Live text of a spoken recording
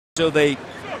So they,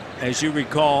 as you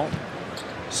recall,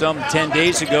 some 10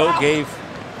 days ago gave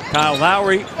Kyle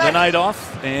Lowry the night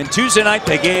off, and Tuesday night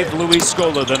they gave Luis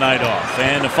Scola the night off.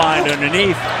 And to find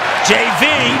underneath,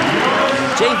 JV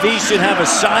should have a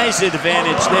size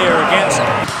advantage there against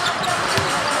him.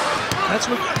 That's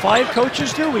what 5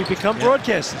 coaches do. We become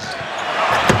broadcasters.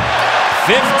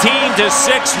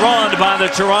 15-6 run by the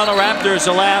Toronto Raptors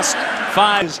the last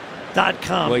 5.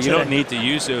 .com well, you today. don't need to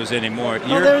use those anymore.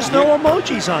 No, there's no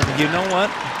emojis on them. You know what,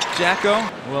 Jacko?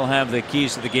 We'll have the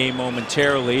keys to the game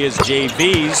momentarily as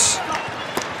JV's.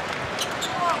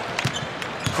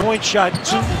 Point shot,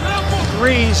 2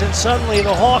 threes, and suddenly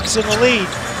the Hawks in the lead.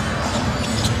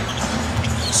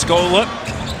 Scola,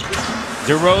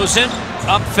 DeRozan,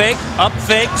 up fake,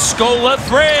 Scola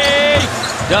 3!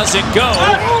 Doesn't go.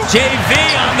 JV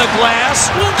on the glass,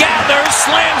 gathers,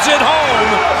 slams it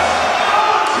home.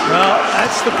 Well,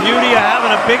 that's the beauty of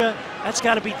having a big. That's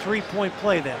got to be 3-point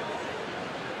play then.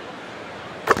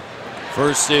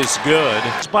 First is good.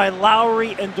 It's by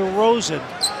Lowry and DeRozan.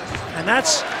 And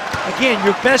that's, again,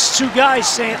 your best 2 guys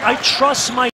saying, I trust my